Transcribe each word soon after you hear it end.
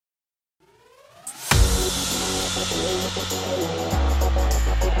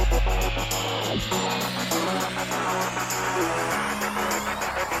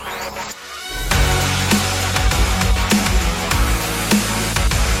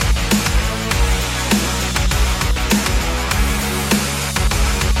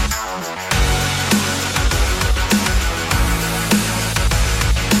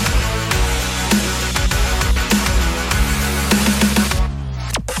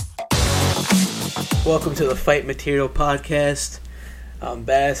Welcome to the Fight Material Podcast. I'm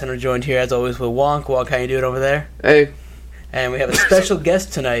Bass, and I'm joined here as always with Wonk. Wonk, how you doing over there? Hey. And we have a special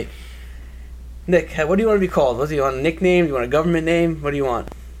guest tonight. Nick, what do you want to be called? What do you want, a nickname? Do you want a government name? What do you want?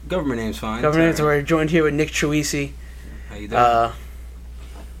 Government name's fine. Government name. So we're joined here with Nick Truisi. How you doing?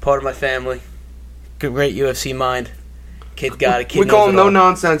 Part of my family. Great UFC mind. Kid got it. We call him No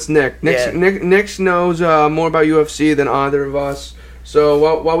Nonsense Nick. Nick knows more about UFC than either of us.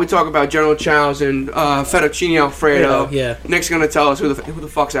 So while we talk about General Chow's and Fettuccine Alfredo, Nick's gonna tell us who the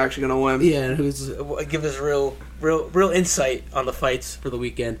fuck's actually gonna win. Yeah, and give us real insight on the fights for the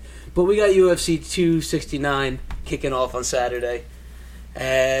weekend. But we got UFC 269 kicking off on Saturday,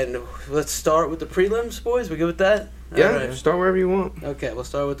 and let's start with the prelims, boys. We good with that? Yeah, right. Start wherever you want. Okay, we'll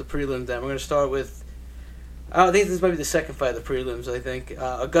start with the prelims then. We're gonna start with. I think this might be the second fight of the prelims. I think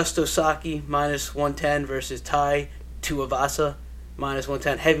Augusto Saki -110 versus Tai Tuivasa.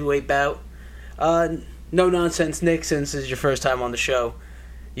 -110 heavyweight bout. No nonsense, Nick. Since this is your first time on the show,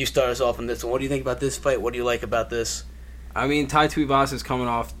 you start us off on this one. What do you think about this fight? What do you like about this? I mean, Tai Tuivasa is coming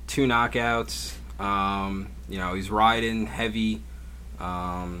off 2 knockouts. He's riding heavy.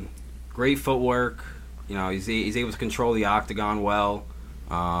 Great footwork. He's able to control the octagon well.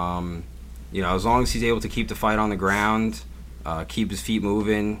 As long as he's able to keep the fight on the ground, keep his feet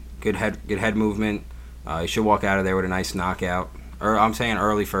moving, good head movement, he should walk out of there with a nice knockout. Or I'm saying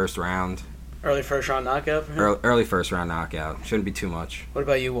early first round. Early first round knockout for him? Early first round knockout. Shouldn't be too much. What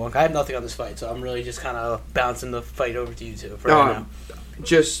about you, Wonk? I have nothing on this fight, so I'm really just kind of bouncing the fight over to you two for right now.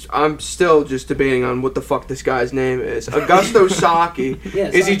 I'm still just debating on what the fuck this guy's name is. Augusto Saki.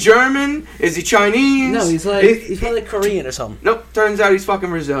 Is he German? Is he Chinese? No, he's probably Korean or something. Nope, turns out he's fucking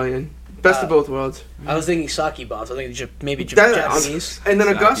Brazilian. Best of both worlds. I was thinking Saki bombs. I think maybe Japanese. And then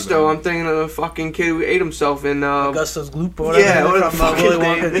Augusto, I'm thinking of a fucking kid who ate himself in... Augusto's Gloop or whatever. Yeah, what a fucking Willy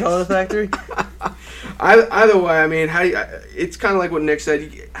Wonka Chocolate Factory. Either way, I mean, it's kind of like what Nick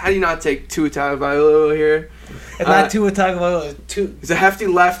said. How do you not take Tua Tagovailoa here? It's not Tua Tagovailoa. He's a hefty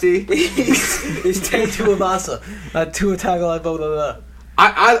lefty. He's Tai Tuivasa, not Tua Tagovailoa.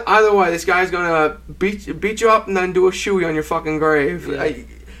 Either way, this guy's gonna beat you up and then do a shoey on your fucking grave. Yeah.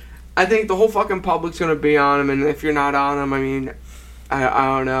 I think the whole fucking public's gonna be on him, and if you're not on him, I mean,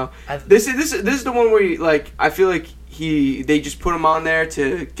 I don't know. This is the one where I feel like they just put him on there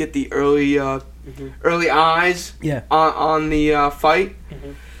to get the early eyes on the fight.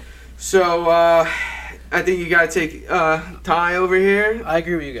 Mm-hmm. So I think you gotta take Tai over here. I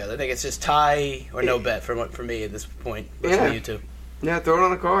agree with you guys. I think it's just Tai or no bet for me at this point. Between you two. Yeah, throw it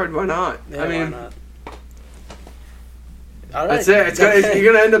on the card. Why not? Yeah, why not? All right. That's it.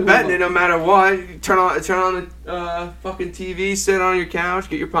 You're gonna end up betting it no matter what. You turn on the fucking TV, sit on your couch,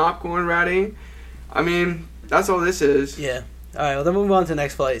 get your popcorn ready. I mean, that's all this is. Yeah. All right. Well, then move on to the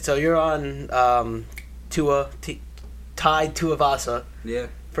next fight. So you're on Tai Tuivasa. Yeah.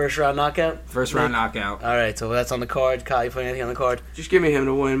 First round knockout. First round knockout. All right. So that's on the card. Kyle, you putting anything on the card? Just give me him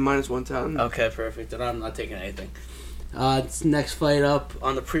to win -110. Okay, perfect. Then I'm not taking anything. Next fight up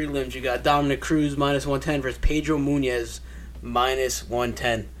on the prelims, you got Dominic Cruz -110 versus Pedro Munhoz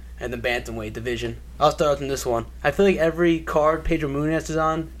 -110 in the bantamweight division. I'll start with this one. I feel like every card Pedro Munhoz is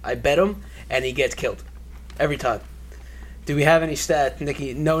on, I bet him, and he gets killed. Every time. Do we have any stats,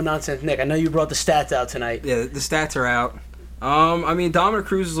 Nicky? No nonsense, Nick. I know you brought the stats out tonight. Yeah, the stats are out. I mean, Dominic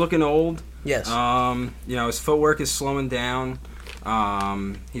Cruz is looking old. Yes. His footwork is slowing down.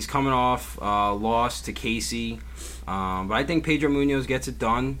 He's coming off loss to Casey. But I think Pedro Munhoz gets it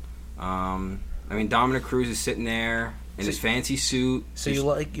done. Dominic Cruz is sitting there in his fancy suit. So you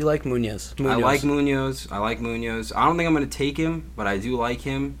like Munhoz? I like Munhoz. I don't think I'm going to take him, but I do like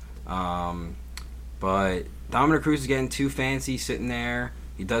him. But Dominic Cruz is getting too fancy sitting there.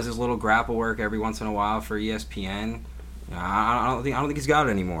 He does his little grapple work every once in a while for ESPN. I don't think he's got it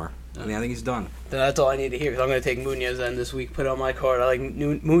anymore. I think he's done. Then that's all I need to hear, because I'm going to take Munhoz then this week. Put it on my card. I like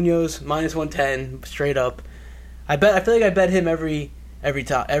Munhoz -110 straight up. I feel like I bet him every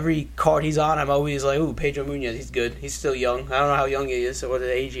time, every card he's on. I'm always like, ooh, Pedro Munhoz, he's good. He's still young. I don't know how young he is or what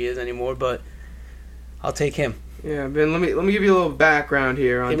age he is anymore, but I'll take him. Yeah, Ben. Let me give you a little background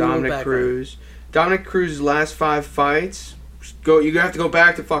here on Dominic Cruz. Dominic Cruz's last 5 fights. You have to go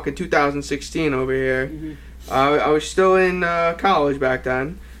back to fucking 2016 over here. Mm-hmm. I was still in college back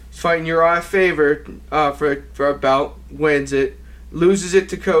then. He's fighting Uriah Faber for a belt. Wins it. Loses it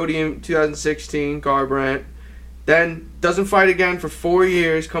to Cody in 2016, Garbrandt. Then doesn't fight again for 4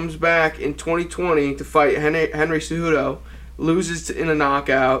 years. Comes back in 2020 to fight Henry Cejudo. Loses in a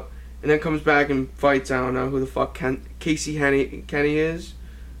knockout. And then comes back and fights, I don't know who the fuck Casey Kenny is.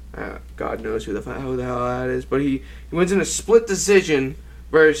 God knows who the hell that is. But he wins in a split decision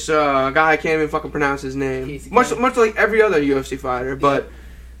versus a guy I can't even fucking pronounce his name. Much like every other UFC fighter. But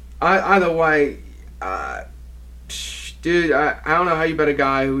either way, dude, I don't know how you bet a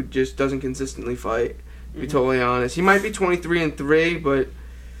guy who just doesn't consistently fight. To be totally honest, he might be 23-3, but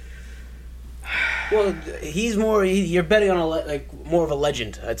well, he's more. You're betting on more of a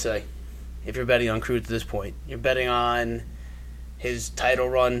legend, I'd say. If you're betting on Cruz at this point, you're betting on his title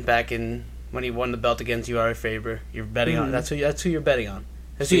run back in when he won the belt against Uriah Faber. You're betting on that's who you're betting on.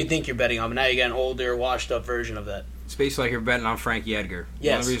 That's who you think you're betting on. But now you get an older, washed up version of that. It's basically like you're betting on Frankie Edgar.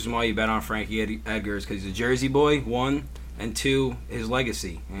 Yes. One of the reasons why you bet on Frankie Edgar is because he's a Jersey boy, one, and two, his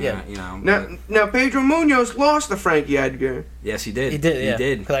legacy. Yeah. You know. Now Pedro Munoz lost to Frankie Edgar. Yes, he did. He did. He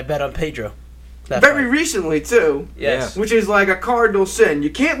did. Because I bet on Pedro. Very recently, too. Yes. Which is like a cardinal sin. You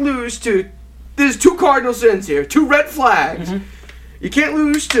can't lose to... There's 2 cardinal sins here. 2 red flags. Mm-hmm. You can't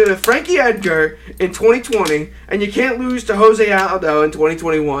lose to Frankie Edgar in 2020, and you can't lose to Jose Aldo in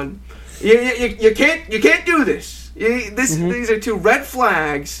 2021. You can't do this. These are 2 red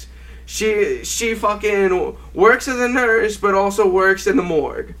flags. She fucking works as a nurse, but also works in the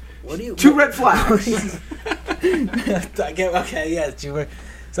morgue. What do you... 2 red flags. Okay, yeah, 2 red...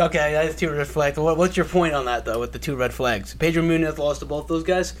 It's okay, that's 2 red flags. What's your point on that, though, with the 2 red flags? Pedro Munoz lost to both those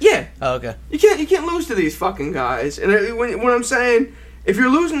guys? Yeah. Oh, okay. You can't lose to these fucking guys. And when I'm saying, if you're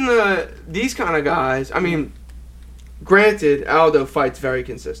losing to these kind of guys, I mean, granted, Aldo fights very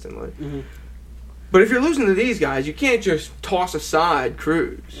consistently. Mm-hmm. But if you're losing to these guys, you can't just toss aside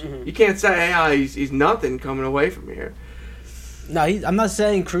Cruz. Mm-hmm. You can't say, he's nothing coming away from here. No, I'm not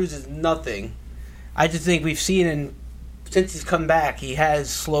saying Cruz is nothing. I just think we've seen since he's come back, he has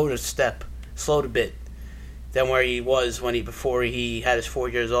slowed a bit than where he was before he had his 4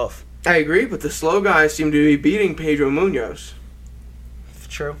 years off. I agree, but the slow guys seem to be beating Pedro Munoz.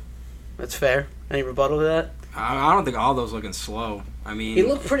 True. That's fair. Any rebuttal to that? I don't think Aldo's looking slow. I mean, he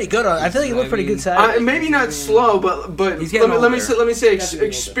looked pretty good. I feel like he looked pretty good Saturday. Maybe not slow, but he's getting let me say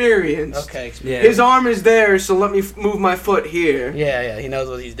experienced. Okay, experience. Yeah. His arm is there, so let me move my foot here. Yeah, he knows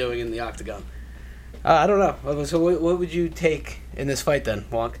what he's doing in the octagon. I don't know. So what would you take in this fight then,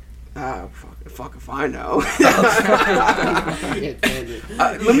 Wonk? Fuck if I know.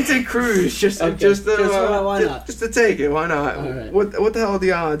 Let me take Cruz just why not? Just to take it. Why not? Right. What the hell are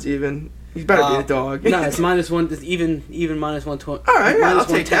the odds even? He's better be a dog. No, it's -1. It's even -120. All right, yeah, I'll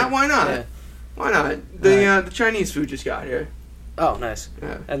take that. Why not? Yeah. Why not? The Chinese food just got here. Oh, nice.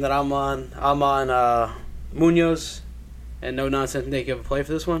 Yeah. And then I'm on Munoz, and no nonsense. Nick, you have a play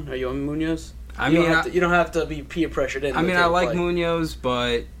for this one? Are you on Munoz? You don't have to be peer pressured in. I mean, I like Munoz,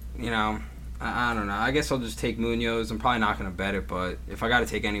 but I don't know. I guess I'll just take Munoz. I'm probably not going to bet it, but if I got to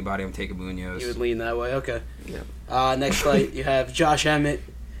take anybody, I'm taking Munoz. You would lean that way, okay. Yeah. Next fight, you have Josh Emmett,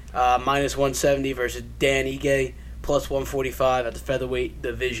 -170 versus Dan Ige, +145 at the featherweight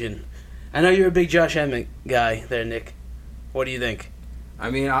division. I know you're a big Josh Emmett guy there, Nick. What do you think?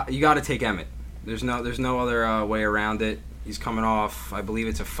 I mean, you got to take Emmett. There's no other way around it. He's coming off, I believe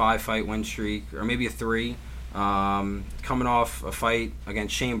it's a 5-fight win streak, or maybe a 3. Coming off a fight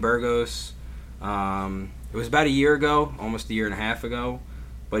against Shane Burgos. It was about a year ago, almost a year and a half ago.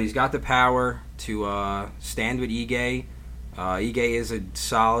 But he's got the power to stand with Ige. Ige is a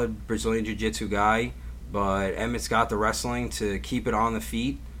solid Brazilian Jiu-Jitsu guy, but Emmett's got the wrestling to keep it on the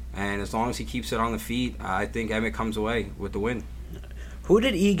feet. And as long as he keeps it on the feet, I think Emmett comes away with the win. Who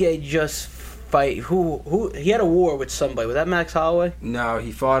did Ige just fight? Who he had a war with somebody. Was that Max Holloway? No,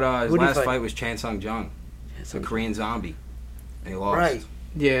 he fought. His last fight was Chan Sung Jung, a Korean zombie, and he lost. Right.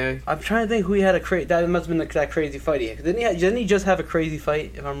 Yeah. I'm trying to think who he had that must have been that crazy fight he had. Didn't he just have a crazy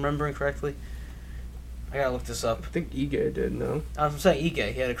fight? If I'm remembering correctly. I gotta look this up. I think Ige did. No. I'm saying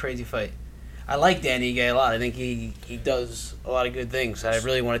Ige. He had a crazy fight. I like Dan Ige a lot. I think he does a lot of good things. I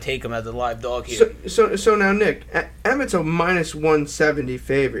really want to take him as a live dog here. So now, Nick, Emmett's a -170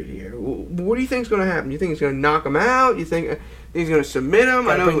 favorite here. What do you think's going to happen? You think he's going to knock him out? You think he's going to submit him?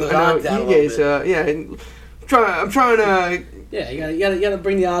 I know Ige's. I'm trying to. Yeah, you gotta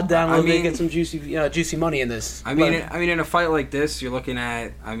bring the odd down a little bit, get some juicy money in this. I mean, in a fight like this, you're looking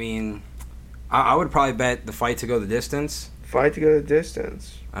at. I would probably bet the fight to go the distance. Fight to go the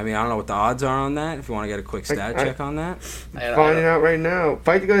distance. I mean, I don't know what the odds are on that. If you want to get a quick stat check on that. Finding out right now.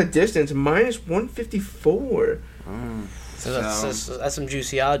 Fight to go the distance, minus 154. So that's some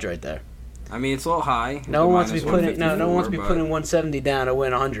juicy odds right there. I mean, it's a little high. No one wants to be putting 170 down to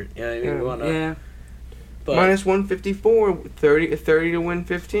win 100. You know what I mean? Yeah. But minus 154, 30 to win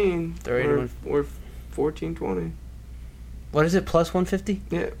 15. 30 to win. Or 14-20. What is it, plus 150?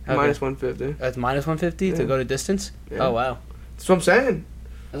 Yeah, okay. Minus 150. That's minus 150 to go to distance? Yeah. Oh, wow. That's what I'm saying.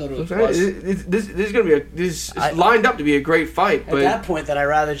 I thought it was plus. This is going to be it's lined up to be a great fight. But at that point, then I'd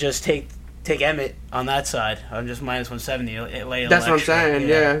rather just take Emmett on that side. I'm just minus 170. That's what I'm saying,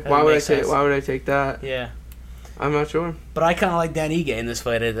 yeah. Why would I take that? Yeah. I'm not sure. But I kind of like Dan Ige in this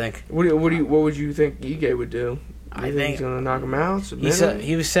fight, I think. What would you think Ige would do? I think he's going to knock him out, submit him?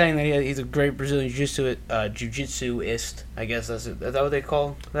 He was saying that he's a great Brazilian jiu-jitsuist. I guess is that what they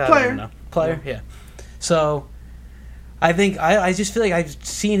call that? Player. I don't know. Player, yeah. So, I think, I just feel like I've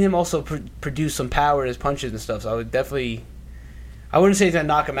seen him also produce some power in his punches and stuff, so I would definitely, I wouldn't say he's going to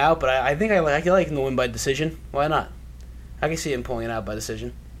knock him out, but I think I like him to win by decision. Why not? I can see him pulling it out by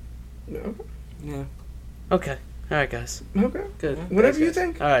decision. No. Yeah. Okay. All right, guys. Okay. Good. Whatever you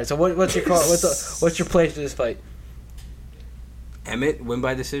think. All right. So what's your call? What's your play for this fight? Emmett, win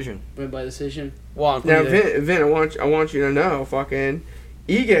by decision. Win by decision. Wonk. Now, Vin, I want you to know, fucking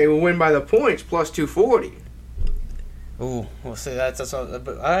Ige will win by the points plus 240. Ooh, we'll see. That's all. All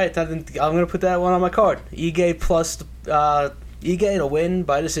right. I'm gonna put that one on my card. Ige plus Ige to win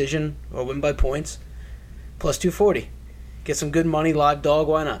by decision or win by points plus 240. Get some good money, live dog.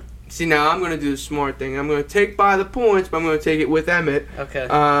 Why not? See, now I'm going to do the smart thing. I'm going to take by the points, but I'm going to take it with Emmett. Okay.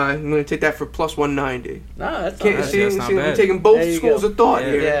 I'm going to take that for plus 190. No, that's not bad. That's not bad. I'm taking both schools of thought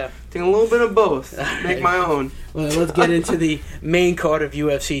here. Yeah. Taking a little bit of both. Make my own. Well, let's get into the main card of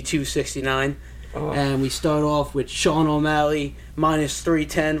UFC 269. Oh. And we start off with Sean O'Malley, minus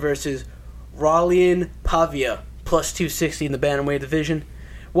 310 versus Raulian Paiva, plus 260 in the bantamweight division.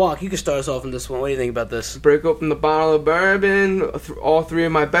 Wonk, you can start us off on this one. What do you think about this? Break open the bottle of bourbon. All three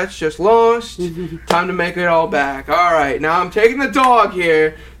of my bets just lost. Time to make it all back. All right, now I'm taking the dog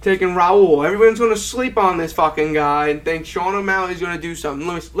here. Taking Raul. Everyone's going to sleep on this fucking guy and think Sean O'Malley's going to do something.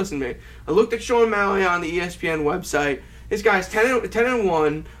 Listen to me. I looked at Sean O'Malley on the ESPN website. This guy's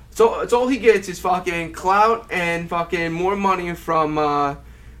 10-1. So it's all he gets is fucking clout and fucking more money from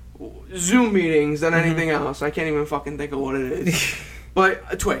Zoom meetings than anything else. I can't even fucking think of what it is.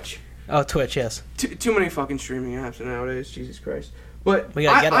 But Twitch. Oh, Twitch, yes. Too many fucking streaming apps nowadays. Jesus Christ. But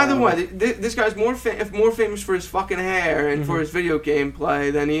either way, this guy's more famous for his fucking hair and for his video game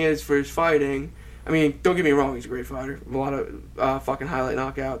play than he is for his fighting. I mean, don't get me wrong, he's a great fighter. A lot of fucking highlight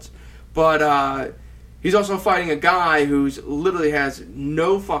knockouts. But he's also fighting a guy who's literally has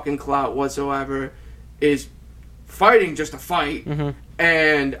no fucking clout whatsoever, is fighting just to fight.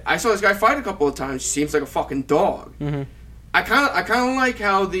 And I saw this guy fight a couple of times. He seems like a fucking dog. I kind of like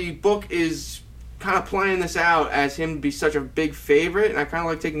how the book is kind of playing this out as him to be such a big favorite, and I kind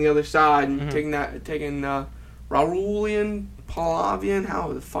of like taking the other side and taking Raulian Palavian.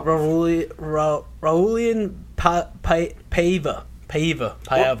 How the fuck? Raulian Paiva.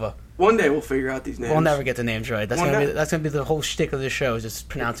 One day we'll figure out these names. We'll never get the names right. That's gonna be the whole shtick of this show, is just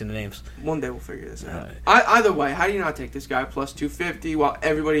pronouncing the names. One day we'll figure this out. Either way, how do you not take this guy plus 250 while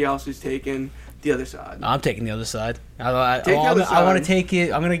everybody else is taking the other side? I'm taking the other side. I want to take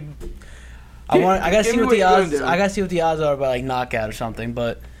it. I gotta see what the odds. I gotta see what the odds are by like knockout or something,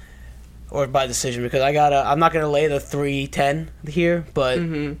 or by decision, because I'm not gonna lay the 310 here. But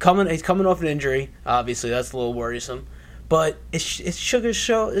he's coming off an injury. Obviously, that's a little worrisome. But it's Sean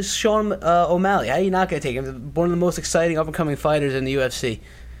O'Malley. How are you not gonna take him? One of the most exciting up and coming fighters in the UFC.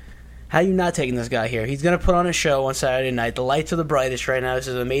 How are you not taking this guy here? He's going to put on a show on Saturday night. The lights are the brightest right now. This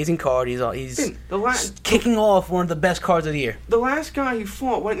is an amazing card. He's kicking off one of the best cards of the year. The last guy he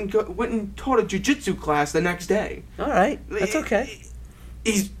fought went and taught a jiu-jitsu class the next day. All right. That's okay.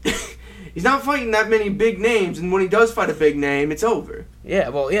 He's not fighting that many big names, and when he does fight a big name, it's over. Yeah.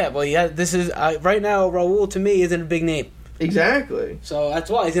 This is right now. Raul to me isn't a big name. Exactly. So that's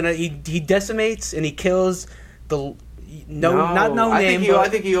why he decimates and he kills the. I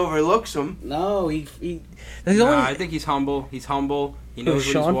think he overlooks him. No, I think he's humble. He's humble. He knows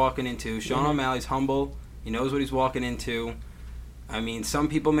what he's walking into. Sean O'Malley's humble. He knows what he's walking into. I mean, some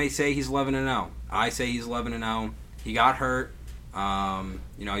people may say he's 11-0. I say he's 11-0. He got hurt.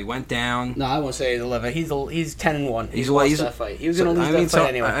 He went down. No, I won't say he's 11. He's 10-1. He's lost that fight. He was going to lose that fight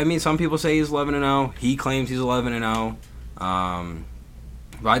anyway. I mean, some people say he's 11-0. He claims he's 11-0.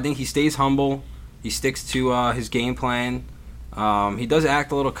 But I think he stays humble. He sticks to his game plan. He does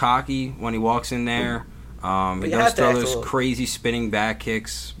act a little cocky when he walks in there. He you does have to throw act a those little. crazy spinning back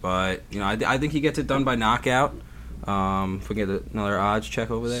kicks, but I think he gets it done by knockout. If we get another odds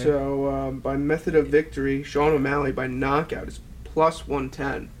check over there. So by method of victory, Sean O'Malley by knockout is plus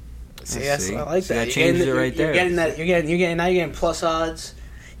 110. See, I like See, that. that changes it right there. You're getting that. Now you're getting plus odds.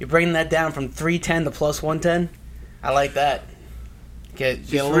 You're bringing that down from 310 to plus 110. I like that.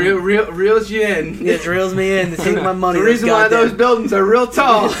 Get a little, reels you in. It reels me in to take my money. The reason why those buildings are real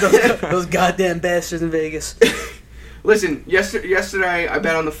tall. those goddamn bastards in Vegas. Listen, yesterday I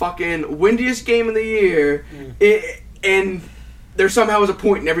bet on the fucking windiest game of the year, and there somehow was a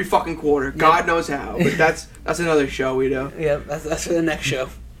point in every fucking quarter. God knows how, but that's another show we do. Yeah, that's for the next show.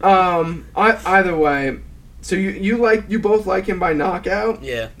 Either way, so you both like him by knockout?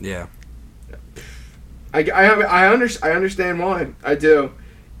 Yeah. Yeah. I understand why. I do.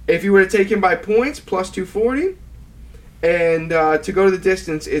 If you were to take him by points, plus 240, and to go to the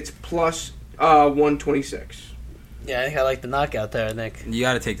distance, it's plus 126. Yeah, I think I like the knockout there. I think You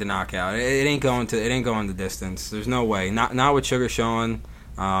got to take the knockout. It ain't going the distance. There's no way. Not with Sugar showing.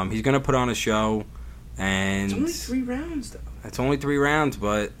 He's gonna put on a show, and It's only 3 rounds though. It's only 3 rounds,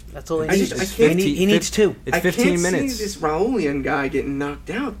 but that's all he I needs. just- I can't- He needs 2. it's 15 minutes. I can't see this Raulian guy getting knocked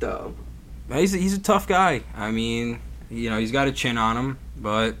out though. He's a tough guy. I mean, he's got a chin on him,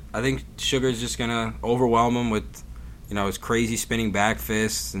 but I think Sugar's just gonna overwhelm him with, his crazy spinning back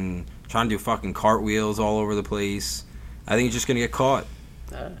fists and trying to do fucking cartwheels all over the place. I think he's just gonna get caught.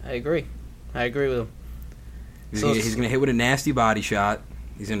 I agree with him. He's gonna hit with a nasty body shot.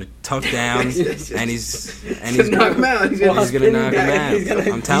 He's gonna tuck down, and he's knock him out. He's gonna knock him out.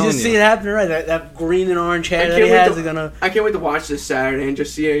 I'm telling you just see it happening right. That green and orange hair that he has is gonna. I can't wait to watch this Saturday and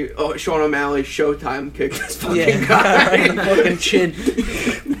just see Sean O'Malley Showtime kick this fucking guy guy right in the fucking chin.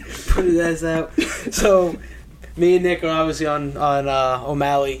 Put his ass out. So, me and Nick are obviously on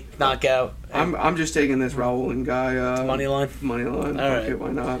O'Malley knockout. I'm just taking this Raulian guy. Money line. Money line. All Okay, right. why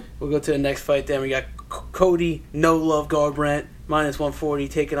not? We'll go to the next fight. Then we got Cody No Love Garbrandt minus 140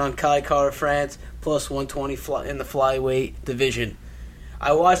 taking on Kai Kara France plus 120 in the flyweight division.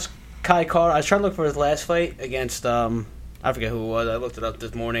 I watched Kai Kara. I was trying to look for his last fight against I forget who it was. I looked it up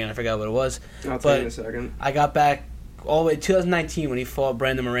this morning and I forgot what it was. I'll tell you in a second. I got back all the way to 2019 when he fought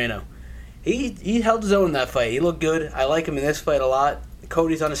Brandon Moreno. He held his own in that fight. He looked good. I like him in this fight a lot.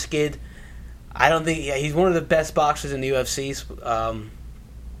 Cody's on a skid. I don't think he's one of the best boxers in the UFC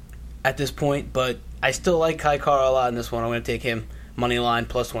at this point, but I still like Kai Kara a lot in this one. I'm going to take him money line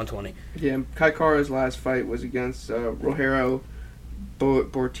plus 120. Yeah, Kai Kara's last fight was against Rogerio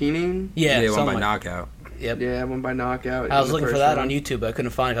Bortini. Yeah, they won by like, knockout. Yep. Yeah, won by knockout. I was looking for that on YouTube, but I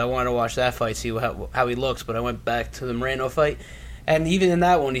couldn't find it. I wanted to watch that fight, see how he looks, but I went back to the Moreno fight, and even in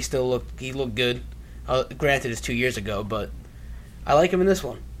that one, he looked good. Granted, it's 2 years ago, but I like him in this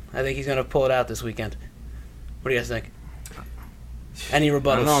one. I think he's going to pull it out this weekend. What do you guys think? Any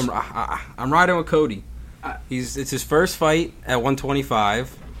rebuttals? I don't know. I'm riding with Cody. It's his first fight at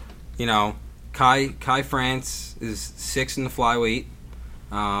 125. Kai France is 6 in the flyweight.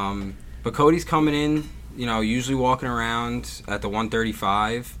 But Cody's coming in, usually walking around at the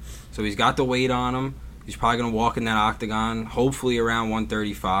 135. So he's got the weight on him. He's probably going to walk in that octagon, hopefully around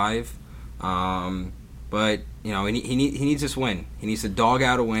 135. But he needs this win. He needs to dog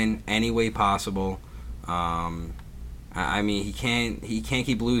out a win any way possible. I mean, he can't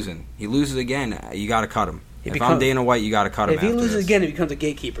keep losing. He loses again, you got to cut him. If I'm Dana White, you got to cut him. If he after loses this. again, he becomes a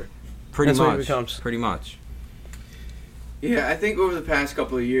gatekeeper. Pretty That's much. what he becomes. Pretty much. Yeah, I think over the past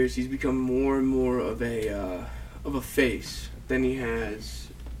couple of years, he's become more and more of a face than he has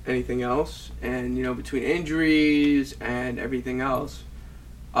anything else. And between injuries and everything else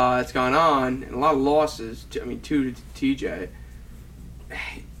that's gone on, and a lot of losses. Two to TJ.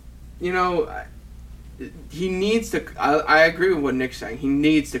 He needs to. I agree with what Nick's saying. He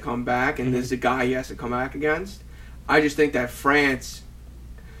needs to come back, and this is a guy he has to come back against. I just think that France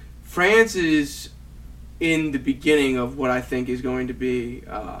is in the beginning of what I think is going to be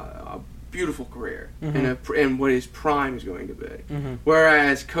a beautiful career, and what his prime is going to be. Mm-hmm.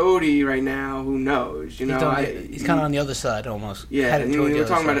 Whereas Cody right now, who knows? He's kind of on the other side almost. Yeah, we were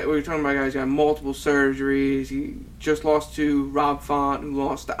talking about a guy who's got multiple surgeries. He just lost to Rob Font, who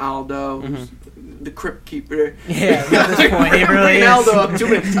lost to Aldo, who's the crypt keeper. Yeah, at this point, he really is. Aldo up too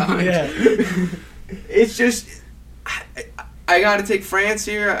many times. Yeah. It's just, I got to take France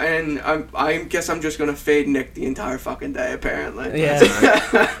here, and I guess I'm just going to fade Nick the entire fucking day, apparently. Yeah.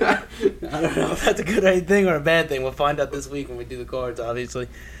 I don't know if that's a good thing or a bad thing. We'll find out this week when we do the cards, obviously,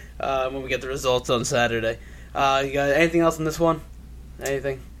 when we get the results on Saturday. You got anything else in this one?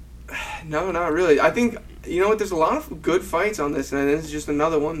 Anything? No, not really. I think, you know what, there's a lot of good fights on this, and this is just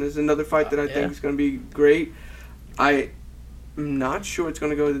another one. There's another fight that I think is going to be great. I'm not sure it's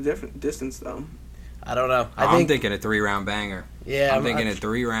going to go the different distance, though. I don't know. I'm thinking a 3-round banger. Yeah, I'm thinking a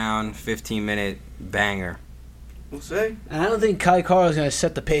 3-round, 15-minute banger. We'll see. And I don't think Kai Carl's going to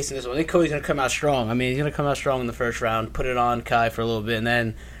set the pace in this one. I think Cody's going to come out strong. I mean, he's going to come out strong in the first round, put it on Kai for a little bit, and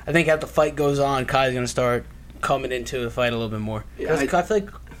then I think as the fight goes on, Kai's going to start coming into the fight a little bit more. Yeah, I feel like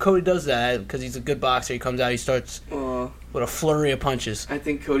Cody does that because he's a good boxer. He comes out, he starts with a flurry of punches. I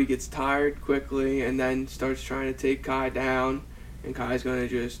think Cody gets tired quickly and then starts trying to take Kai down, and Kai's going to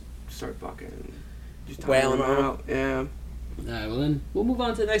just start bucking. Just wailing him out. Yeah. Alright, well then, we'll move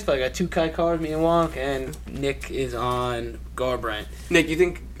on to the next fight. I got 2 Kai cards, me and Wonk, and Nick is on Garbrandt. Nick, you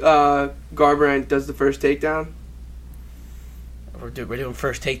think Garbrandt does the first takedown? We're doing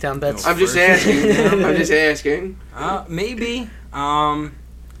first takedown bets? I'm just asking. I'm just asking. Maybe. I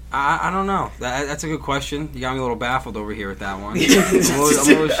don't know. That's a good question. You got me a little baffled over here with that one. I'm a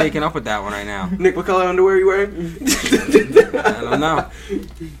little shaken up with that one right now. Nick, what color underwear are you wearing? I don't know.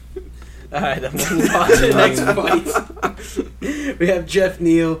 Alright, then we'll move on to the next fight. We have Jeff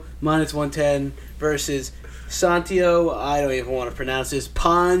Neal, -110, versus Santiago, I don't even want to pronounce this,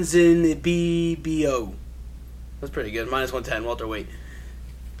 Ponzinibbio. That's pretty good. -110, welterweight.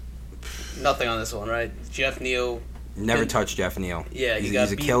 Nothing on this one, right? Jeff Neal. Never touched Jeff Neal. Yeah,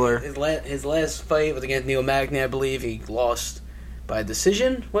 he's a killer. His last fight was against Neil Magny, I believe. He lost by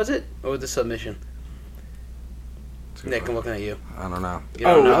decision, was it? Or the submission? Nick, I'm looking at you. I don't know. You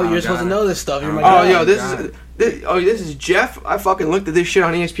don't know? You're supposed to know this stuff. You're my guy. guy. This is Jeff. I fucking looked at this shit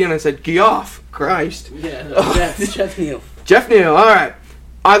on ESPN and I said, "Geoff, Christ." Yeah, Jeff Neal. Jeff Neal. All right.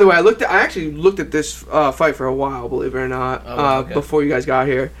 Either way, I actually looked at this fight for a while, believe it or not, before you guys got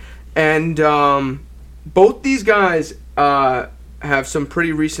here, and both these guys have some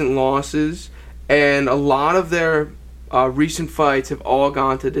pretty recent losses, and a lot of their recent fights have all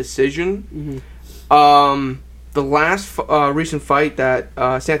gone to decision. Mm-hmm. The last recent fight that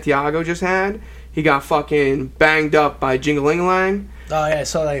Santiago just had, he got fucking banged up by Jingalingalang. Oh, yeah, I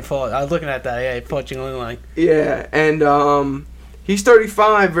saw that he fought. I was looking at that. Yeah, he fought Jingalingalang. Yeah, and he's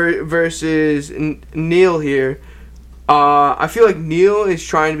 35 versus Neal here. I feel like Neal is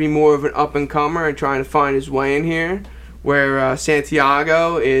trying to be more of an up-and-comer and trying to find his way in here, where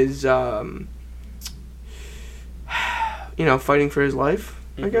Santiago is, fighting for his life,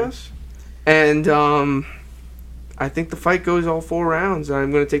 I guess. And I think the fight goes all 4 rounds.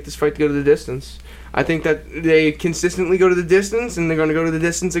 I'm going to take this fight to go to the distance. I think that they consistently go to the distance, and they're going to go to the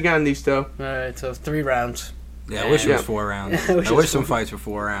distance again, these two. All right, so 3 rounds. Yeah, I wish it was 4 rounds. I wish some fights were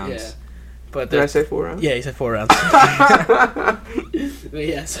 4 rounds. Yeah. But did I say 4 rounds? Yeah, you said 4 rounds. But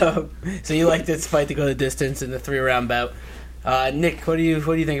yeah, so you like this fight to go the distance in the 3-round bout. Nick, what do you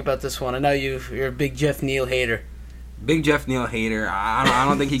think about this one? I know you're a big Jeff Neal hater. Big Jeff Neal hater. I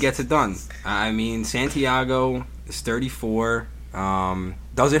don't think he gets it done. I mean, Santiago is 34.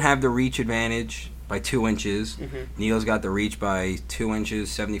 Doesn't have the reach advantage by 2 inches. Mm-hmm. Neal's got the reach by 2 inches,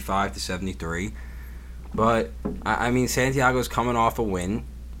 75 to 73. But I mean, Santiago's coming off a win.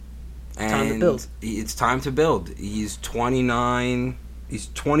 And time to build. It's time to build. He's 29. He's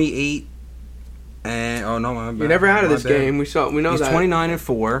 28. And oh no, you're never out of this game. We know he's that. He's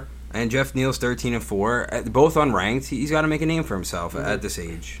 29-4, and Jeff Neal's 13-4. Both unranked. He's got to make a name for himself at this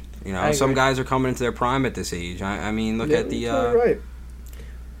age. You know, some guys are coming into their prime at this age. I mean, look at the. Right.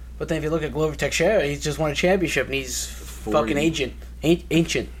 But then if you look at Glover Teixeira, he's just won a championship and he's 40. Fucking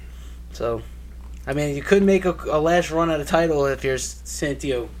ancient. So, I mean, you could make a last run at a title if you're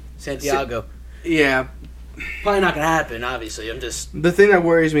Santiago. Yeah. Probably not gonna happen. Obviously, I'm just. The thing that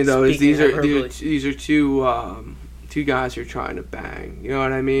worries me though is these are two guys who are trying to bang. You know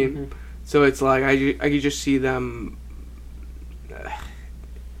what I mean? Mm-hmm. So it's like I could just see them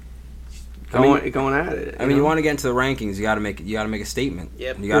going at it. I mean, you want to get into the rankings, you got to make a statement.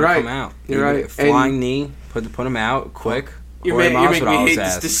 Yep. You got to come out. You're right. Flying knee, put him out quick. You're making me hate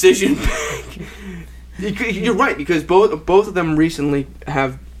this decision. You're right, because both of them recently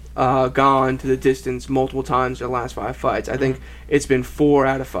have gone to the distance multiple times in the last 5 fights. I think it's been 4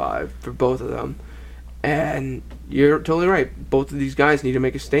 out of 5 for both of them. And you're totally right. Both of these guys need to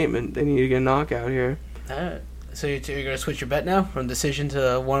make a statement. They need to get a knockout here. All right. So you're going to switch your bet now from decision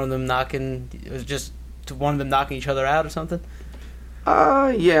to one of them knocking each other out or something?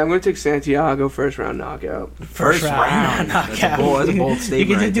 Yeah, I'm going to take Santiago first round knockout. First round knockout. That's a bold statement.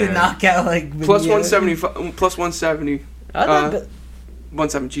 You can do a knockout like plus 170. Plus 170.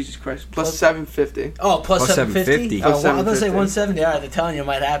 Jesus Christ. Plus 750. Oh, plus 750? Plus I was going to say 170. All right, they're telling you it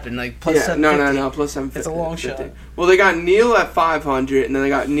might happen. Like, plus 750. No, plus 750. It's a long shot. Well, they got Neal at 500, and then they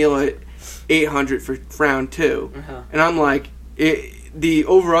got Neal at 800 for round 2. Uh-huh. And I'm like, the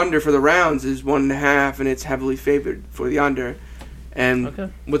over-under for the rounds is 1.5, and it's heavily favored for the under.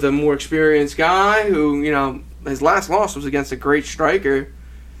 And with a more experienced guy who, you know, his last loss was against a great striker,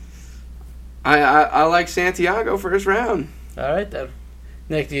 I like Santiago first round. All right, then.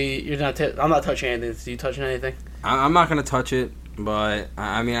 Nick, you're not. I'm not touching anything. Do you touching anything? I'm not going to touch it, but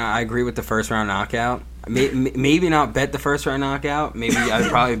I mean, I agree with the first round knockout. Maybe not bet the first round knockout. Maybe I'd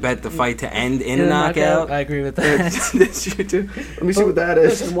probably bet the fight to end in a knockout. I agree with that. That's you too. Let me see what that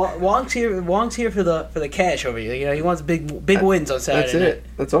is. Listen, Wonk's here for the cash over here. You know, he wants big wins on Saturday.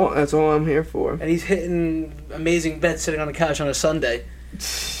 That's it. That's all I'm here for. And he's hitting amazing bets sitting on the couch on a Sunday.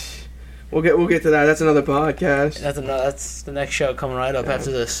 We'll get to that. That's another podcast. That's the next show coming right up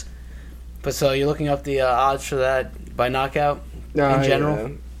after this. But so you're looking up the odds for that by knockout in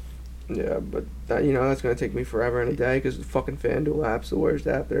general. Yeah, but that, you know, that's going to take me forever and a day because the fucking FanDuel app's the worst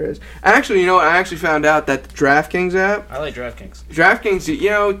app there is. Actually, you know what? I actually found out that the DraftKings app... I like DraftKings. DraftKings, you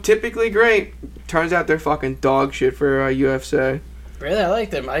know, typically great. Turns out they're fucking dog shit for UFC. Really? I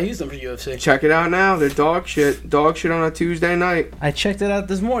like them. I use them for UFC. Check it out now. They're dog shit. Dog shit on a Tuesday night. I checked it out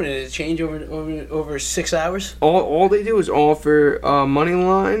this morning. Did it change over 6 hours? All they do is offer money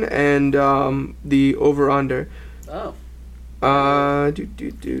line and the over-under. Oh. No,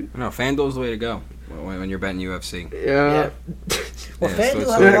 FanDuel's the way to go when you're betting UFC. Yeah. Well,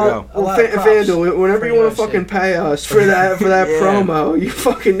 FanDuel FanDuel, whenever you want to fucking pay us for that promo, you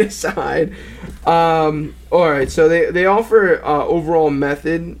fucking decide. Alright, so they offer overall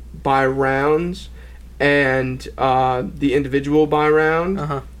method by rounds and the individual by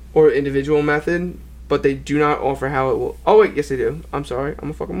round or individual method, but they do not offer how it will. Oh wait, yes they do. I'm sorry, I'm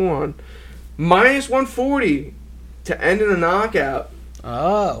a fucking moron. Minus 140 to end in a knockout.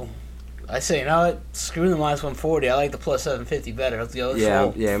 Oh. I say, you know what? Screw the minus 140. I like the plus 750 better. Let's go. Let's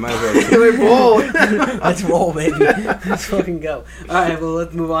roll. Yeah, might as well. Let's roll, baby. Let's fucking go. All right, well,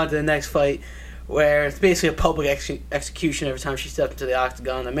 let's move on to the next fight, where it's basically a public execution every time she steps into the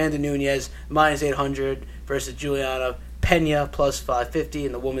octagon. Amanda Nunes, minus 800, versus Juliana Pena, plus 550,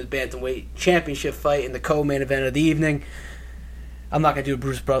 in the women's bantamweight championship fight in the co-main event of the evening. I'm not going to do a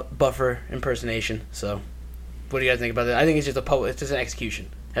Bruce Buffer impersonation, so... What do you guys think about that? I think it's just it's just an execution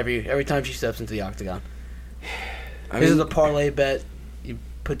every time she steps into the octagon. This is a parlay bet. You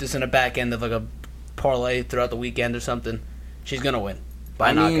put this in a back end of like a parlay throughout the weekend or something. She's gonna win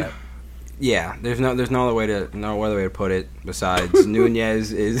by knockout. Yeah, there's no other way to put it besides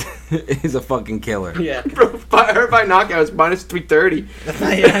Nunes is a fucking killer. Yeah, bro, by knockout it's minus 330.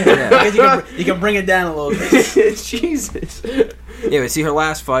 Because you can bring it down a little bit. Jesus. Yeah, but see, her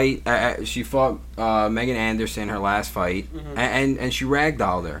last fight, she fought Megan Anderson. Her last fight, and she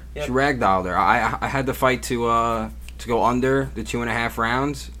ragdolled her. Yep. She ragdolled her. I had the fight to go under the 2.5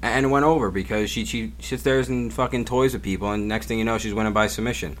 rounds, and it went over because she sits there and fucking toys with people, and next thing you know, she's winning by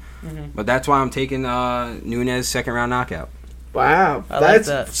submission. But that's why I'm taking Nunes second round knockout. Wow,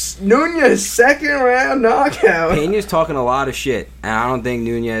 that's Nunes second round knockout. Pena's talking a lot of shit, and I don't think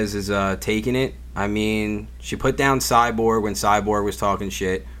Nunes is taking it. I mean, she put down Cyborg when Cyborg was talking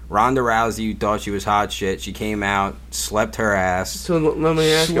shit. Ronda Rousey, you thought she was hot shit. She came out, slept her ass. So let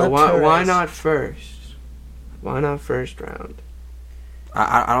me ask you, why not first? Why not first round?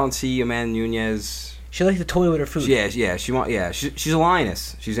 I don't see Amanda Nunes. She likes to toy with her food. She's a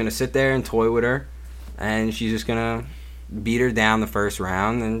lioness. She's gonna sit there and toy with her, and she's just gonna beat her down the first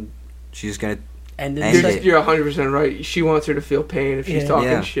round, and she's gonna. You're 100% right. She wants her to feel pain if she's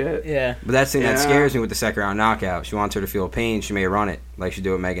talking shit. Yeah. But that's the thing that scares me with the second round knockout. She wants her to feel pain. She may run it like she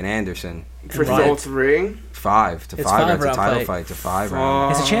did with Megan Anderson. For all 3? 5 to 5. That's a title fight to 5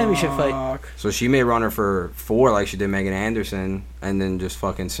 rounds. It's a championship fight. So she may run her for 4 like she did Megan Anderson and then just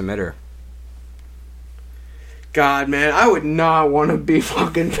fucking submit her. God, man, I would not want to be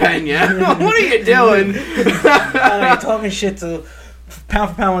fucking Pena. What are you doing? You're talking shit to... Pound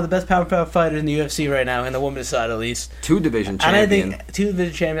for pound, one of the best pound for pound fighters in the UFC right now, in the women's side at least. 2-division champion. And I think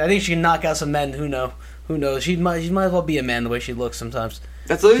 2-division champion. I think she can knock out some men. Who knows? She might as well be a man the way she looks sometimes.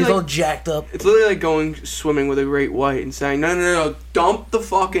 She's all jacked up. It's literally like going swimming with a great white and saying, no, dump the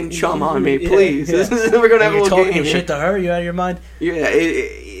fucking chum on me, please. Yeah. We're gonna have a little game. You're talking shit to her. You out of your mind? Yeah,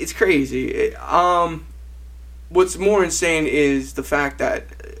 it's crazy. What's more insane is the fact that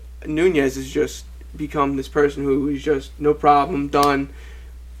Nunes is just become this person who is just no problem, done,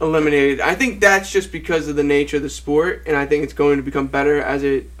 eliminated. I think that's just because of the nature of the sport, and I think it's going to become better as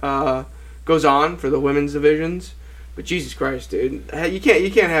it goes on for the women's divisions. But Jesus Christ, dude, you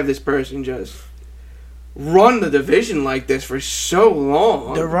can't have this person just run the division like this for so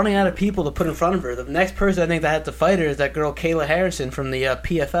long. They're running out of people to put in front of her. The next person I think that had to fight her is that girl Kayla Harrison from the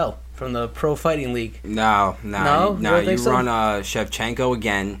PFL, from the Pro Fighting League. No. You You so? run Shevchenko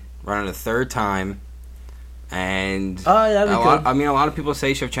again, run it a third time, and That'd be good. a lot of people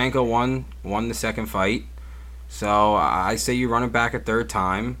say Shevchenko won the second fight, so I say you run it back a third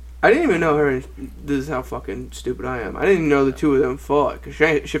time. I didn't even know her. This is how fucking stupid I am. I didn't even know the two of them fought. Because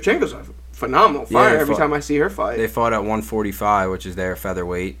Shevchenko's a phenomenal fighter every time I see her fight. They fought at 145, which is their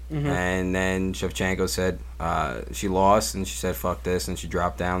featherweight. Mm-hmm. And then Shevchenko said she lost, and she said, fuck this, and she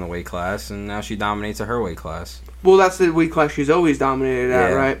dropped down the weight class, and now she dominates at her weight class. Well, that's the weight class she's always dominated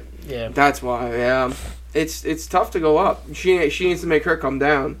at, right? Yeah. That's why, yeah. It's tough to go up. She needs to make her come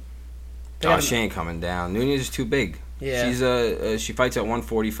down. She ain't coming down. Nunez is too big. Yeah. She fights at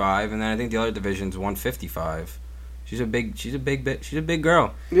 145, and then I think the other division's 155. She's a big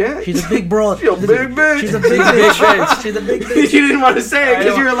girl. Yeah. She's a big broad. She's a big bitch. She's a big bitch. She's a big bitch. You didn't want to say it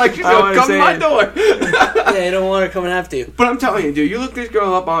because you were like, she's going to come to my door. Yeah, you don't want her coming after you. But I'm telling you, dude, you look this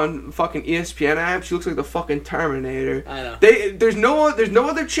girl up on fucking ESPN app, she looks like the fucking Terminator. I know. There's no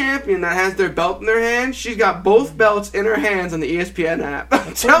other champion that has their belt in their hand. She's got both belts in her hands on the ESPN app.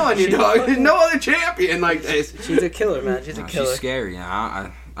 I'm telling you, dog. There's no other champion like this. She's a killer, man. She's a killer. She's scary.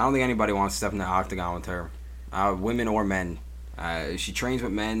 I don't think anybody wants to step in the octagon with her. Women or men. She trains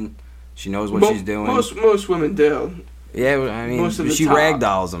with men. She knows what she's doing. Most women do. Yeah, I mean, she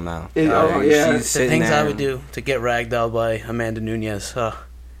ragdolls them now. Yeah. She's the things there. I would do to get ragdolled by Amanda Nunez.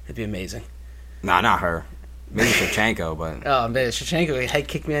 It'd be amazing. Nah, not her. Maybe Shevchenko, but... Oh, man, Shevchenko would head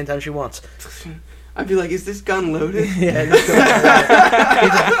kick me anytime she wants. I'd be like, is this gun loaded? Yeah.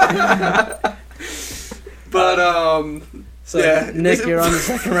 But, So, yeah. Nick, you're on the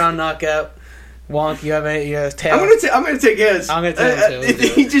second round knockout. Wonk, you have a tail. I'm gonna take his. I'm gonna take him too.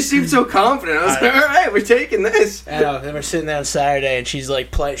 He just seemed so confident. I was like, all right, we're taking this. I know. Then we're sitting there on Saturday, and she's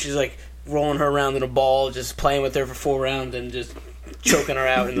like rolling her around in a ball, just playing with her for 4 rounds, and just choking her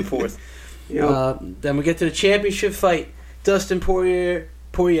out in the fourth. Yep. Then we get to the championship fight: Dustin Poirier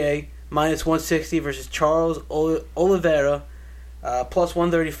minus 160 versus Charles Oliveira. Plus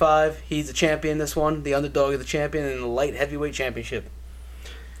 135. He's the champion this one, the underdog of the champion in the light heavyweight championship.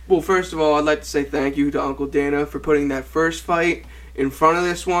 Well, first of all, I'd like to say thank you to Uncle Dana for putting that first fight in front of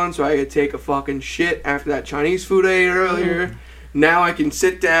this one so I could take a fucking shit after that Chinese food I ate earlier. Mm. Now I can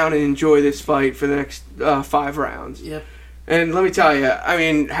sit down and enjoy this fight for the next 5 rounds. Yep. And let me tell you, I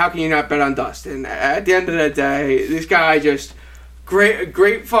mean, how can you not bet on Dustin? At the end of the day, this guy just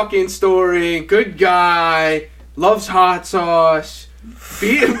great fucking story, good guy, loves hot sauce.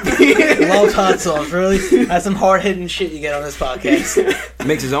 Loves hot sauce, really? That's some hard-hitting shit you get on this podcast.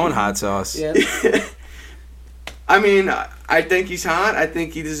 Makes his own hot sauce. Yeah. I mean, I think he's hot. I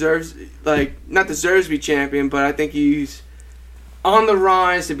think he deserves, not deserves to be champion, but I think he's on the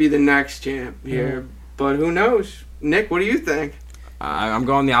rise to be the next champ here. But who knows? Nick, what do you think? I'm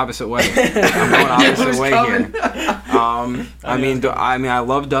going the opposite way. I'm going opposite way here. I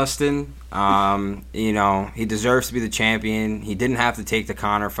love Dustin. He deserves to be the champion. He didn't have to take the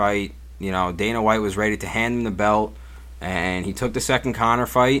Conor fight. Dana White was ready to hand him the belt, and he took the second Conor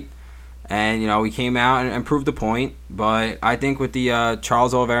fight. And, he came out and proved the point. But I think with the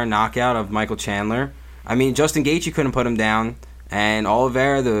Charles Oliveira knockout of Michael Chandler, Justin Gaethje couldn't put him down. And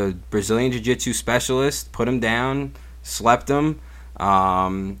Oliveira, the Brazilian Jiu-Jitsu specialist, put him down, slept him.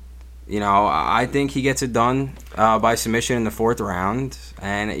 I think he gets it done by submission in the 4th round.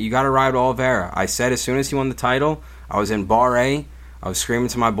 And you got to ride Oliveira. I said as soon as he won the title, I was in Bar A. I was screaming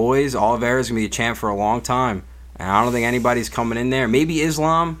to my boys, Oliveira's going to be a champ for a long time. And I don't think anybody's coming in there. Maybe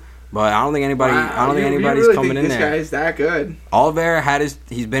Islam, but I don't think anybody's really coming in there. This guy's that good. Oliveira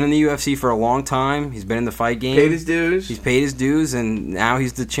he's been in the UFC for a long time. He's been in the fight game. He's paid his dues, and now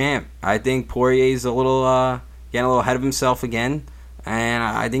he's the champ. I think Poirier's getting a little ahead of himself again. And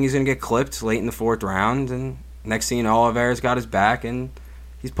I think he's going to get clipped late in the 4th round. And next thing you know, Oliveira's got his back, and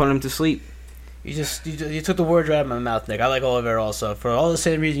he's putting him to sleep. You took the words right out of my mouth, Nick. I like Oliveira also. For all the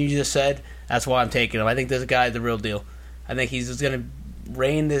same reason you just said, that's why I'm taking him. I think this guy's the real deal. I think he's going to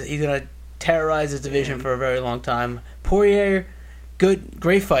he's going to terrorize this division for a very long time. Poirier,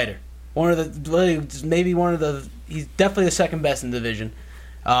 great fighter. He's definitely the second best in the division.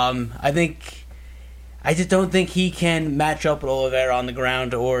 I just don't think he can match up with Oliveira on the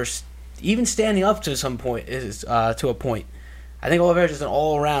ground or even standing up to some point. To a point, I think Oliveira's just an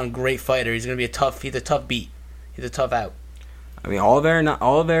all-around great fighter. He's gonna be he's a tough beat. He's a tough out.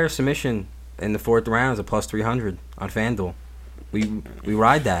 Oliveira submission in the 4th round is a plus 300 on FanDuel. We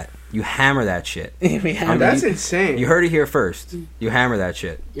ride that. You hammer that shit. That's insane. You heard it here first. You hammer that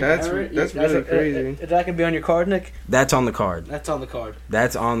shit. That's really crazy. That could be on your card, Nick. That's on the card. That's on the card.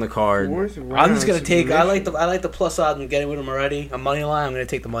 That's on the card. I'm just gonna take. I like the plus odds and getting with him already. A money line. I'm gonna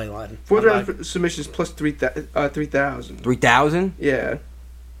take the money line. Fourth round submissions plus 3,000. 3,000? Yeah.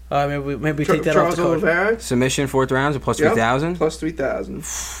 Maybe we take that off the card. Oliveira? Submission fourth rounds or plus 3,000? Plus 3,000.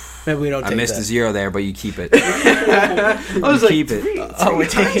 Maybe we don't. I missed the zero there, but you keep it. I was like, keep it. We're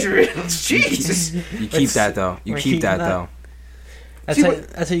taking Jesus. You keep that though. You keep that though.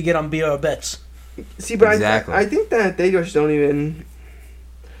 That's how you get on BR bets. See, but exactly. I think that they just don't even.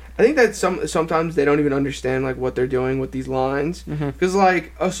 I think that sometimes they don't even understand like what they're doing with these lines, because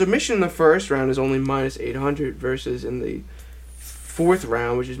like a submission in the first round is only minus 800 versus in the fourth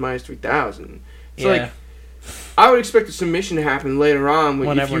round, which is minus 3,000. So like, I would expect a submission to happen later on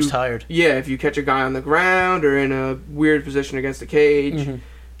when everyone's tired. Yeah, if you catch a guy on the ground or in a weird position against the cage,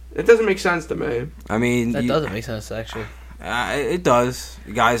 it doesn't make sense to me. I mean, that doesn't make sense actually. It does.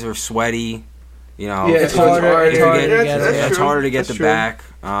 The guys are sweaty. You know, yeah, it's harder to get the back.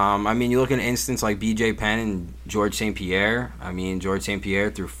 I mean, you look at an instance like B.J. Penn and George St. Pierre. I mean, George St.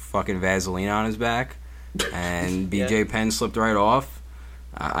 Pierre threw fucking Vaseline on his back, and B.J. Penn slipped right off.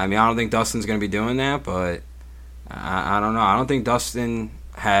 I mean, I don't think Dustin's going to be doing that, but I don't know. I don't think Dustin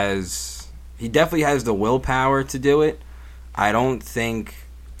has... He definitely has the willpower to do it. I don't think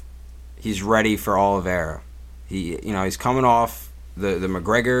he's ready for Oliveira. He's coming off the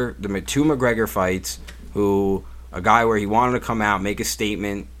two McGregor fights, a guy where he wanted to come out, make a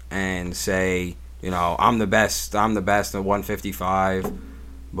statement, and say, I'm the best at 155.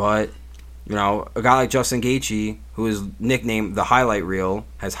 But, a guy like Justin Gaethje, who is nicknamed the highlight reel,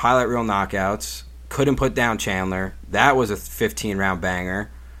 has highlight reel knockouts, couldn't put down Chandler. That was a 15-round banger.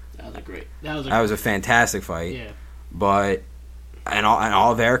 That was a fantastic fight. Yeah. But and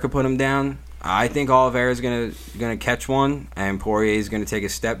Oliveira could put him down. I think Oliveira's gonna catch one, and Poirier's gonna take a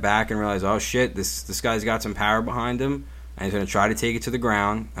step back and realize, oh shit, this guy's got some power behind him, and he's gonna try to take it to the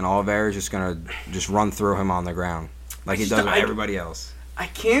ground, and Oliveira's just gonna run through him on the ground like he does with everybody else. I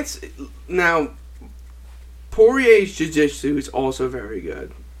can't now. Poirier's jiu-jitsu is also very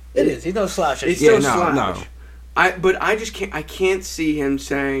good. It is. He's no slouch. He's no slouch. But I just can't. I can't see him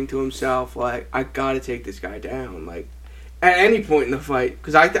saying to himself like, I gotta take this guy down. Like, at any point in the fight,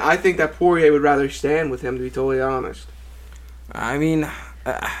 because I think that Poirier would rather stand with him, to be totally honest. I mean,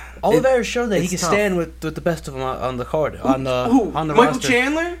 Oliveira showed that he can stand with the best of them on the card. On the Michael roster.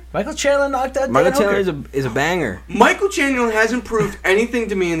 Chandler? Michael Chandler knocked out Michael Dan Chandler Hooker. is a banger. Michael Chandler hasn't proved anything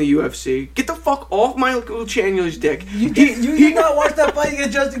to me in the UFC. Get the fuck off Michael Chandler's dick. You did not watch that fight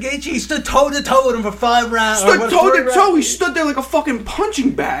against Justin Gaethje? He stood toe-to-toe with him for 5 rounds. Stood toe-to-toe? He stood there like a fucking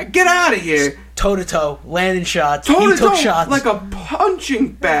punching bag. Get out of here. Toe-to-toe, landing shots. He Toe-to-toe, took shots. like a punching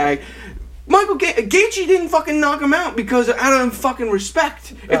bag. Michael Gaethje didn't fucking knock him out because out of fucking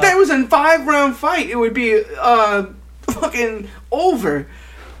respect. If that was a 5-round fight, it would be fucking over.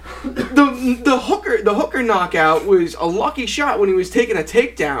 The hooker knockout was a lucky shot when he was taking a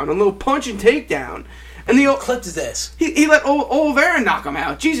takedown, a little punch and takedown, and he clipped his ass. He let Oliveira knock him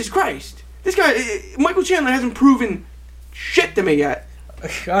out. Jesus Christ, this guy Michael Chandler hasn't proven shit to me yet.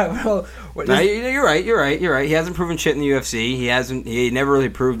 No, you're right. He hasn't proven shit in the UFC. He never really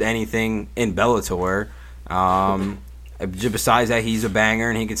proved anything in Bellator. Besides that, he's a banger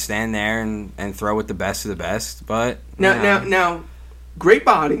and he could stand there and throw with the best of the best. But now, great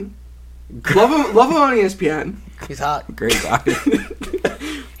body. Love him on ESPN. He's hot. Great body.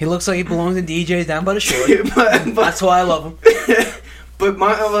 He looks like he belongs in DJ's down by the shore. but that's why I love him. But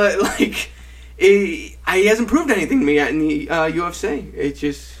he hasn't proved anything to me yet in the UFC. It's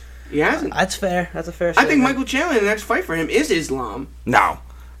just he hasn't. That's fair. That's a fair statement. I think Michael Chandler, the next fight for him is Islam. No.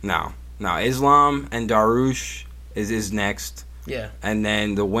 Islam and Darush is next. Yeah. And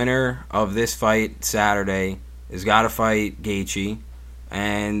then the winner of this fight Saturday has got to fight Gaethje.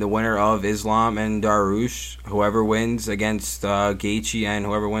 And the winner of Islam and Darush, whoever wins against Gaethje and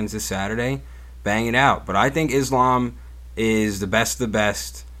whoever wins this Saturday, bang it out. But I think Islam is the best of the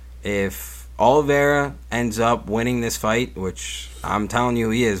best. If Oliveira ends up winning this fight, which I'm telling you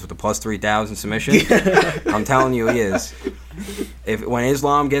he is with the plus 3,000 submission. I'm telling you he is. When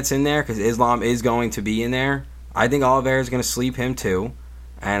Islam gets in there, because Islam is going to be in there, I think Oliveira is going to sleep him too.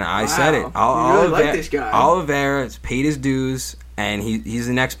 And I said it. You really like this guy. Oliveira has paid his dues, and he's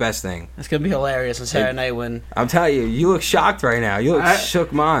the next best thing. It's going to be hilarious on Saturday night when... I'm telling you, you look shocked right now. You look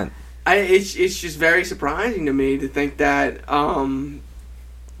shook, man. It's just very surprising to me to think that...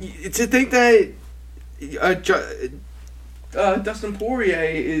 Dustin Poirier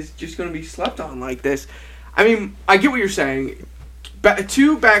is just going to be slept on like this. I mean, I get what you're saying.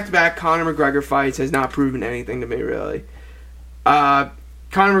 two back-to-back Conor McGregor fights has not proven anything to me, really. Conor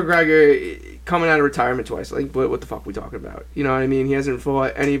McGregor coming out of retirement twice. Like, what the fuck are we talking about? You know what I mean? He hasn't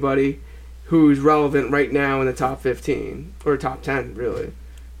fought anybody who's relevant right now in the top 15 or top 10, really.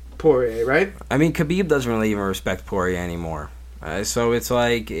 Poirier, right? I mean, Khabib doesn't really even respect Poirier anymore. So it's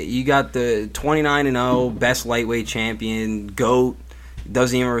like you got the 29-0 best lightweight champion, GOAT,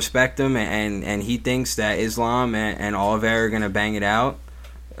 doesn't even respect him, and he thinks that Islam and Oliveira are gonna bang it out.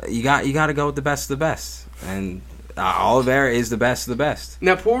 You got to go with the best of the best, and Oliveira is the best of the best.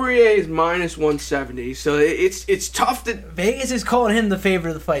 Now Poirier is minus 170, so it's tough to. Vegas is calling him the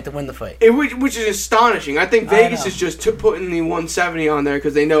favorite of the fight to win the fight, which is astonishing. I think Vegas is just putting the 170 on there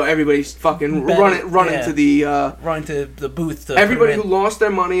because they know everybody's fucking running to the booth. To everybody who lost their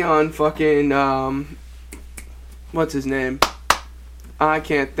money on fucking what's his name? I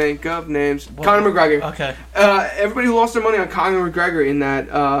can't think of names. Conor McGregor. Okay. Everybody who lost their money on Conor McGregor in that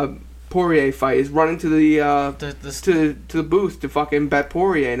Poirier fight is running to the booth to fucking bet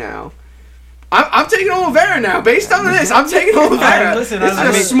Poirier now. I'm taking Oliveira now. Based on this, I'm taking Oliveira. Listen, it's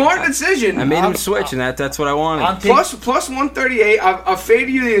a smart decision. I made him switch, and that's what I wanted. Plus 138. I've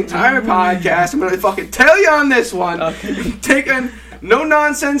faded you the entire podcast. I'm going to fucking tell you on this one. Okay. Taking no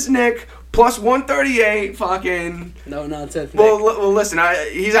nonsense Nick. Plus 138, fucking... No nonsense, Nick. Well, listen,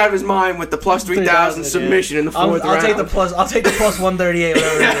 he's out of his mind with the plus 3,000 submission in the fourth round. I'll take the plus 138,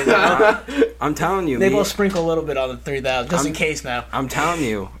 whatever it is. I'm telling you. Maybe we'll sprinkle a little bit on the 3,000, just in case now. I'm telling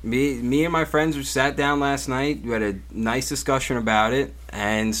you. Me and my friends sat down last night. We had a nice discussion about it,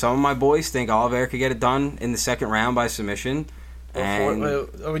 and some of my boys think Oliveira could get it done in the second round by submission. And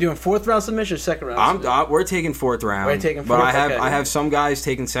are we doing fourth round submission or second round? We're taking fourth round. We're taking fourth. But I have some guys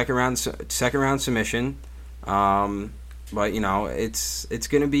taking second round submission. But you know it's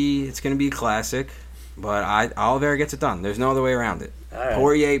gonna be a classic. But Oliveira gets it done. There's no other way around it. Right.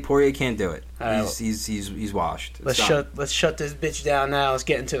 Poirier can't do it. He's washed. Let's shut this bitch down now. Let's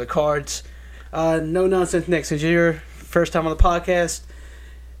get into the cards. No nonsense, Nick. Since you're your first time on the podcast,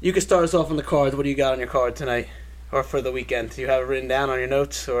 you can start us off on the cards. What do you got on your card tonight? Or for the weekend? Do you have it written down on your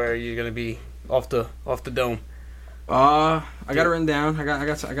notes, or are you gonna be off the dome? I got it written down. I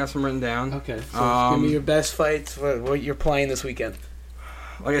got some written down. Okay. So give me your best fights. What you're playing this weekend?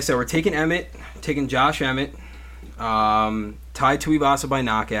 Like I said, we're taking Emmett, taking Josh Emmett, Tai Tuivasa by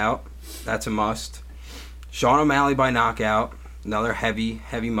knockout. That's a must. Sean O'Malley by knockout. Another heavy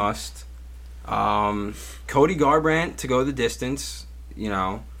must. Cody Garbrandt to go the distance. You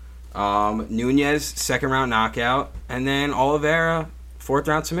know. Nunez second round knockout, and then Oliveira fourth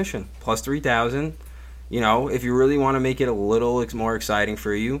round submission plus 3,000. You know, if you really want to make it a little more exciting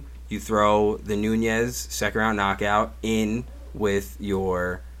for you, you throw the Nunez second round knockout in with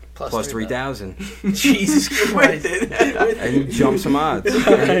your plus 3,000. Jesus Christ! And you jump some odds.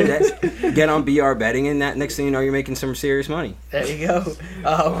 Get on BR betting, and that next thing you know, you're making some serious money. There you go.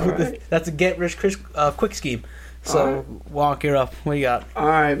 Right. That's a get rich quick scheme. So, Wonk, you're up. What you got? All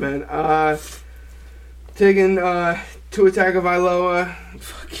right, man. Taking Tua Tagovailoa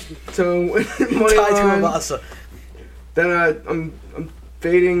to money line. Then I'm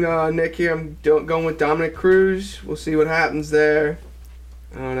fading Nick here. I'm going with Dominic Cruz. We'll see what happens there.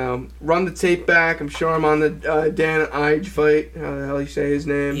 I don't know. Run the tape back. I'm sure I'm on the Dan Ige fight. How the hell you say his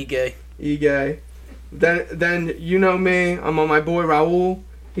name? Ige. Then you know me. I'm on my boy Raul.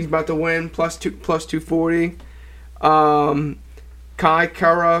 He's about to win plus 240. Kai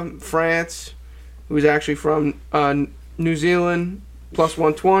Kara, France, who's actually from New Zealand, plus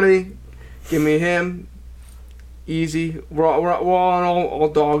 120. Give me him. Easy. We're on all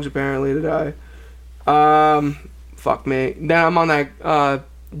dogs apparently today. Fuck me. Then I'm on that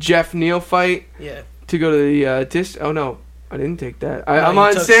Jeff Neal fight. Yeah. To go to the Oh no, I didn't take that. I'm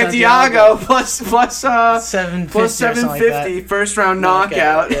on Santiago plus 750 plus 750 like first round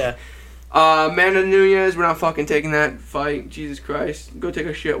knockout. Yeah. Amanda Nunez, we're not fucking taking that fight. Jesus Christ. Go take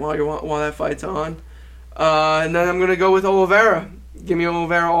a shit while that fight's on. And then I'm going to go with Oliveira. Give me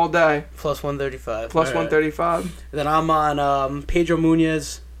Oliveira all day. Plus 135. Plus 135. Right. Then I'm on Pedro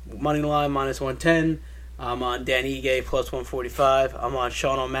Munez, money line minus 110. I'm on Dan Ige, plus 145. I'm on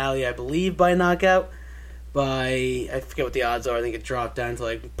Sean O'Malley, I believe, by knockout. I forget what the odds are. I think it dropped down to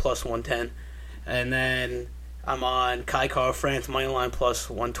like plus 110. And then I'm on Kai Kara France, money line plus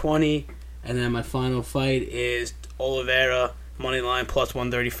 120. And then my final fight is Oliveira, money line plus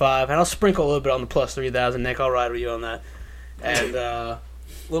 135. And I'll sprinkle a little bit on the plus 3,000. Nick, I'll ride with you on that. And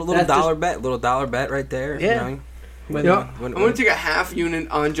little dollar bet right there. Yeah. You know? I'm going to take a half unit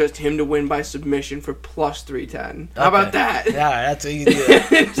on just him to win by submission for plus 310. How about that? Yeah, that's what you do.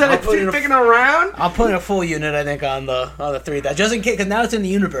 That. Instead of picking a round, I'll put in a full unit, I think, on the 3. That just in case, because now it's in the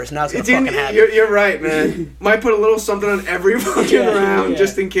universe. Now it's going to fucking happen. You're right, man. Might put a little something on every fucking round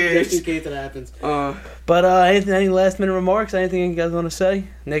just in case. Just in case it happens. But any last minute remarks? Anything you guys want to say?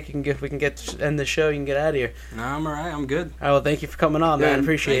 Nick, we can end the show. You can get out of here. No, I'm all right. I'm good. All right, well, thank you for coming on, man.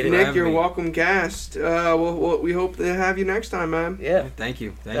 Appreciate it. Nick, you're a welcome guest. We hope to have you next time, man. Yeah. Thank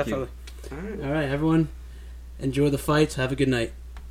you. Definitely. All right, everyone. Enjoy the fights. Have a good night.